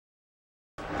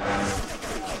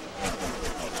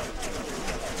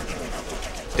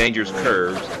Dangerous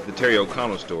Curves, the Terri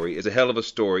O'Connell story, is a hell of a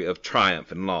story of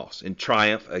triumph and loss, and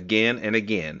triumph again and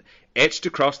again, etched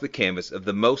across the canvas of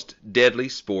the most deadly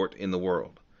sport in the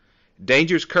world.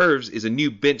 Dangerous Curves is a new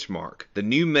benchmark, the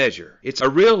new measure. It's a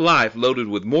real life loaded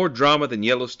with more drama than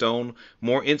Yellowstone,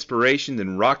 more inspiration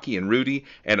than Rocky and Rudy,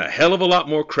 and a hell of a lot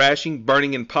more crashing,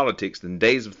 burning, and politics than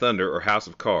Days of Thunder or House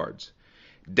of Cards.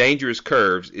 Dangerous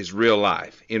Curves is real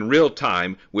life, in real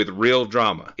time, with real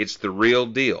drama. It's the real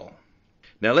deal.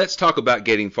 Now let's talk about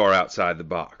getting far outside the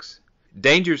box.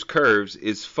 Dangerous Curves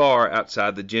is far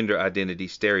outside the gender identity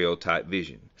stereotype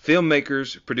vision.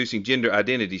 Filmmakers producing gender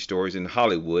identity stories in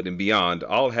Hollywood and beyond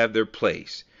all have their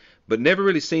place, but never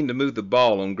really seem to move the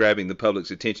ball on grabbing the public's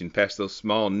attention past those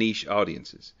small niche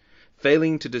audiences,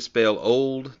 failing to dispel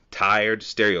old, tired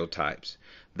stereotypes.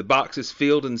 The box is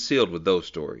filled and sealed with those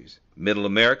stories. Middle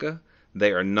America,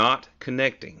 they are not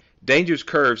connecting. Dangerous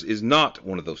Curves is not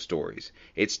one of those stories.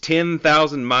 It's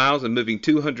 10,000 miles and moving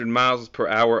 200 miles per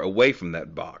hour away from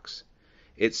that box.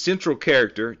 Its central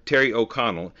character, Terri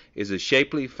O'Connell, is a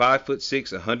shapely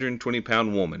 5'6",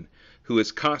 120-pound woman who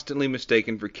is constantly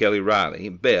mistaken for Kelly Riley,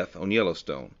 Beth on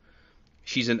Yellowstone.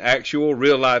 She's an actual,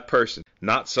 real-life person,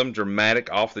 not some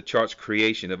dramatic, off-the-charts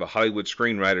creation of a Hollywood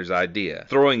screenwriter's idea,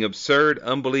 throwing absurd,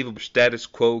 unbelievable status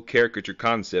quo caricature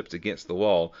concepts against the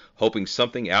wall, hoping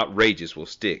something outrageous will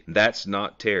stick. That's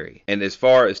not Terri. And as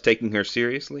far as taking her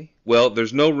seriously, well,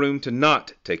 there's no room to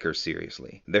not take her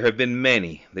seriously. There have been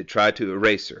many that tried to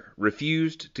erase her,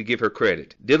 refused to give her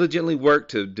credit, diligently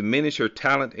worked to diminish her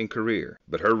talent and career,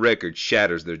 but her record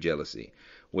shatters their jealousy,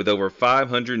 with over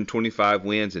 525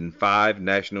 wins and 5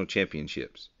 national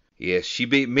championships. Yes, she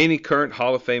beat many current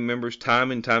Hall of Fame members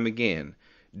time and time again,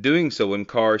 doing so in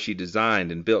cars she designed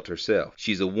and built herself.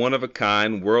 She's a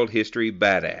one-of-a-kind world history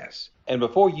badass. And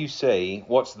before you say,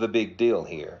 what's the big deal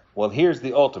here? Well, here's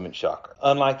the ultimate shocker.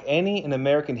 Unlike any in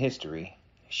American history,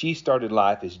 she started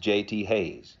life as J.T.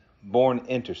 Hayes, born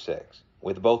intersex,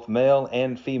 with both male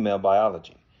and female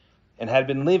biology, and had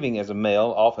been living as a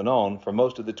male off and on for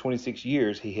most of the 26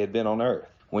 years he had been on Earth.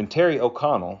 When Terri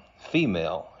O'Connell,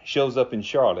 female, shows up in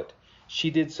Charlotte, she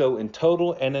did so in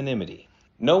total anonymity.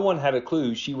 No one had a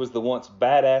clue she was the once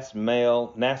badass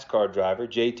male NASCAR driver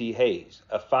J.T. Hayes,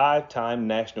 a 5-time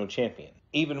national champion.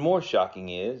 Even more shocking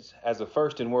is, as a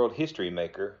first in world history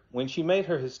maker, when she made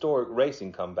her historic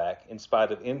racing comeback in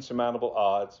spite of insurmountable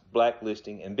odds,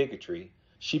 blacklisting, and bigotry,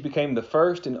 she became the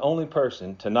first and only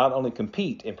person to not only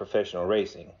compete in professional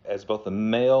racing as both a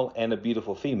male and a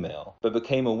beautiful female, but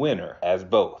became a winner as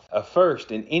both. A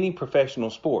first in any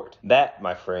professional sport. That,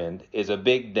 my friend, is a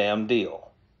big damn deal.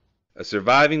 A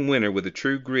surviving winner with a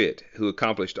true grit who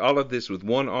accomplished all of this with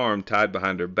one arm tied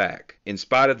behind her back, in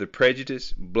spite of the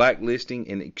prejudice, blacklisting,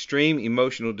 and extreme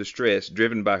emotional distress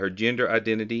driven by her gender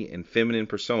identity and feminine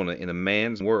persona in a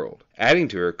man's world. Adding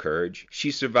to her courage,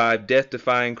 she survived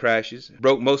death-defying crashes,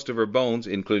 broke most of her bones,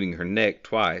 including her neck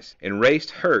twice, and raced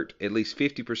hurt at least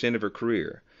 50% of her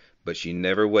career. But she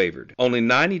never wavered. Only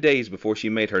 90 days before she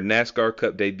made her NASCAR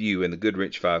Cup debut in the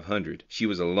Goodrich 500, she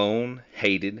was alone,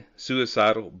 hated,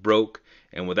 suicidal, broke,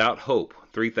 and without hope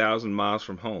 3,000 miles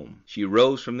from home. She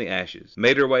rose from the ashes,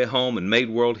 made her way home, and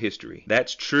made world history.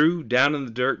 That's true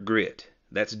down-in-the-dirt grit.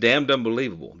 That's damned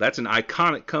unbelievable. That's an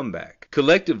iconic comeback.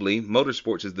 Collectively,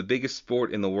 motorsports is the biggest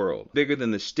sport in the world, bigger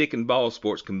than the stick and ball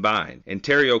sports combined, and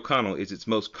Terri O'Connell is its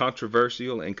most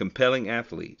controversial and compelling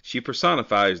athlete. She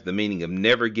personifies the meaning of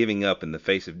never giving up in the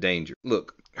face of danger.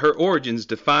 Look, her origins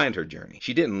defined her journey.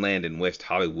 She didn't land in West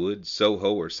Hollywood,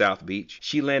 Soho, or South Beach.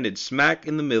 She landed smack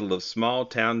in the middle of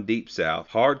small-town Deep South,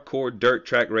 hardcore dirt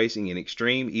track racing and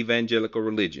extreme evangelical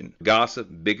religion. Gossip,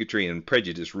 bigotry, and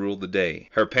prejudice ruled the day.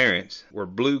 Her parents were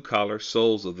blue-collar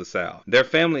souls of the South. Their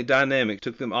family dynamic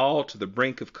took them all to the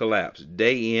brink of collapse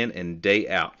day in and day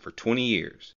out for 20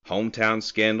 years. Hometown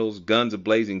scandals, guns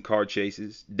a-blazing car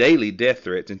chases, daily death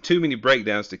threats, and too many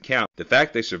breakdowns to count. The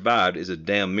fact they survived is a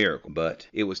damn miracle, but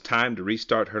it was time to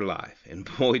restart her life, and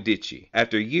boy did she.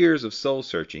 After years of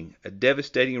soul-searching, a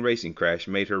devastating racing crash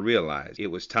made her realize it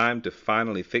was time to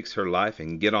finally fix her life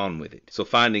and get on with it. So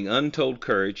finding untold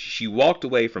courage, she walked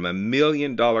away from a $1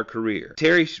 million career.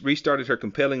 Terri restarted her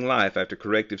compelling life after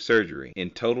corrective surgery, in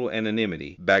total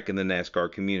anonymity, back in the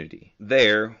NASCAR community.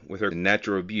 There, with her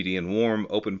natural beauty and warm,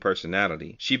 open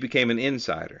personality, she became an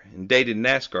insider and dated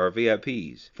NASCAR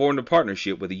VIPs, formed a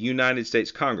partnership with a United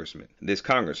States congressman. This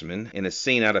congressman, in a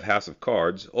scene out of House of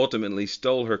Cards, ultimately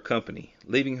stole her company,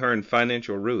 leaving her in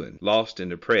financial ruin, lost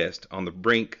and depressed, on the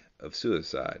brink of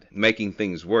suicide. Making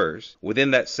things worse,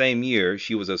 within that same year,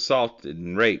 she was assaulted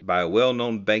and raped by a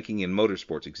well-known banking and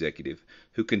motorsports executive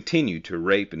who continued to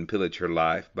rape and pillage her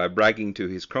life by bragging to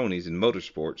his cronies in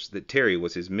motorsports that Terri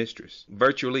was his mistress,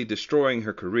 virtually destroying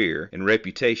her career and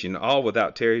reputation, all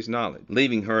without Terri's knowledge,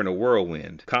 leaving her in a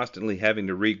whirlwind, constantly having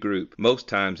to regroup, most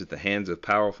times at the hands of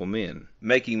powerful men.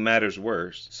 Making matters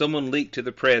worse, someone leaked to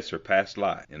the press her past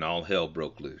life, and all hell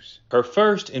broke loose. Her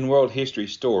first in world history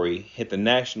story hit the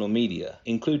national media,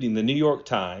 including the New York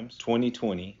Times,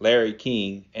 2020, Larry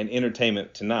King, and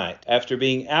Entertainment Tonight, after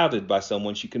being outed by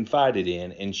someone she confided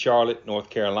in Charlotte, North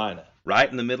Carolina.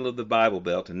 Right in the middle of the Bible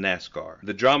Belt in NASCAR.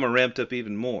 The drama ramped up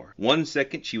even more. One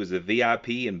second she was a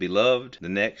VIP and beloved, the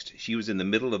next she was in the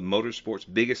middle of motorsport's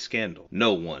biggest scandal.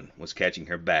 No one was catching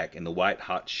her back in the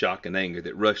white-hot shock and anger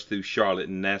that rushed through Charlotte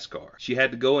and NASCAR. She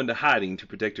had to go into hiding to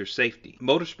protect her safety.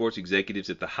 Motorsports executives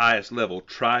at the highest level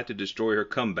tried to destroy her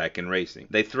comeback in racing.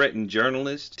 They threatened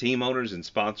journalists, team owners, and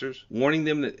sponsors, warning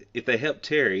them that if they helped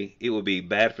Terri, it would be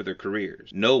bad for their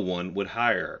careers. No one would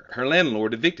hire her. Her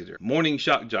landlord evicted her. Morning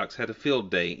shock jocks had a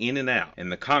field day in and out, and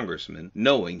the congressman,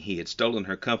 knowing he had stolen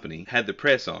her company, had the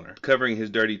press on her, covering his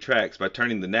dirty tracks by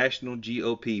turning the national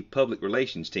GOP public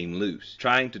relations team loose,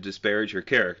 trying to disparage her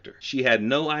character. She had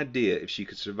no idea if she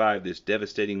could survive this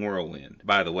devastating whirlwind.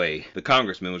 By the way, the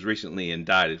congressman was recently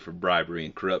indicted for bribery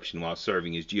and corruption while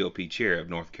serving as GOP chair of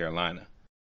North Carolina.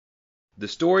 The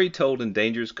story told in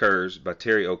Dangerous Curves by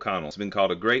Terri O'Connell has been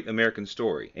called a great American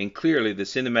story, and clearly the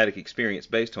cinematic experience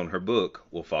based on her book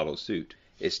will follow suit.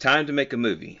 It's time to make a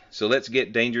movie, so let's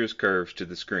get Dangerous Curves to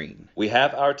the screen. We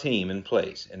have our team in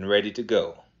place and ready to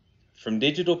go. From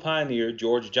digital pioneer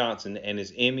George Johnson and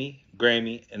his Emmy,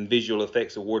 Grammy, and visual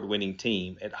effects award-winning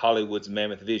team at Hollywood's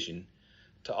Mammoth Vision,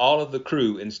 to all of the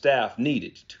crew and staff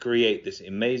needed to create this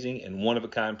amazing and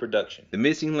one-of-a-kind production. The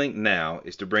missing link now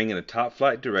is to bring in a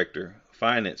top-flight director,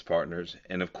 finance partners,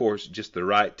 and of course just the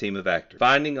right team of actors.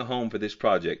 Finding a home for this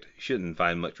project shouldn't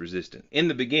find much resistance. In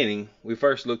the beginning, we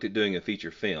first looked at doing a feature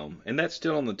film, and that's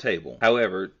still on the table.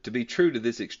 However, to be true to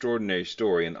this extraordinary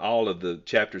story and all of the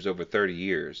chapters over 30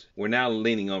 years, we're now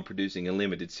leaning on producing a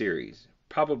limited series,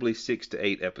 probably 6 to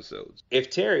 8 episodes.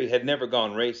 If Terri had never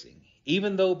gone racing,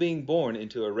 even though being born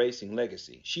into a racing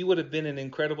legacy, she would have been an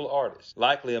incredible artist,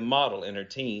 likely a model in her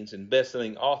teens and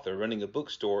best-selling author running a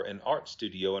bookstore and art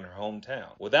studio in her hometown.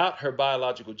 Without her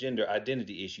biological gender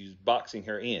identity issues boxing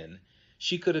her in,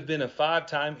 she could have been a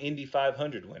 5-time Indy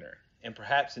 500 winner, and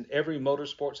perhaps in every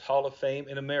motorsports hall of fame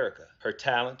in America. Her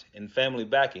talent and family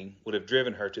backing would have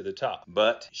driven her to the top.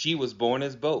 But she was born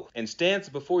as both, and stands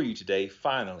before you today,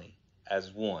 finally,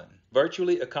 as one,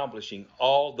 virtually accomplishing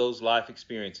all those life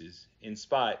experiences in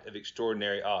spite of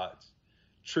extraordinary odds.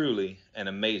 Truly an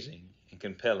amazing and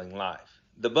compelling life.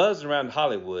 The buzz around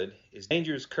Hollywood is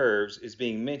Dangerous Curves is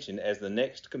being mentioned as the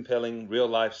next compelling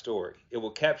real-life story. It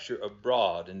will capture a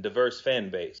broad and diverse fan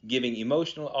base, giving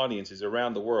emotional audiences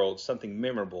around the world something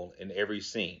memorable in every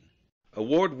scene.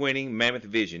 Award-winning Mammoth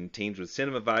Vision teams with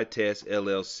Cinema Vitesse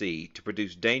LLC to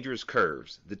produce Dangerous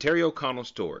Curves, the Terri O'Connell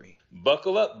Story.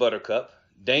 Buckle up, Buttercup.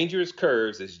 Dangerous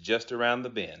Curves is just around the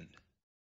bend.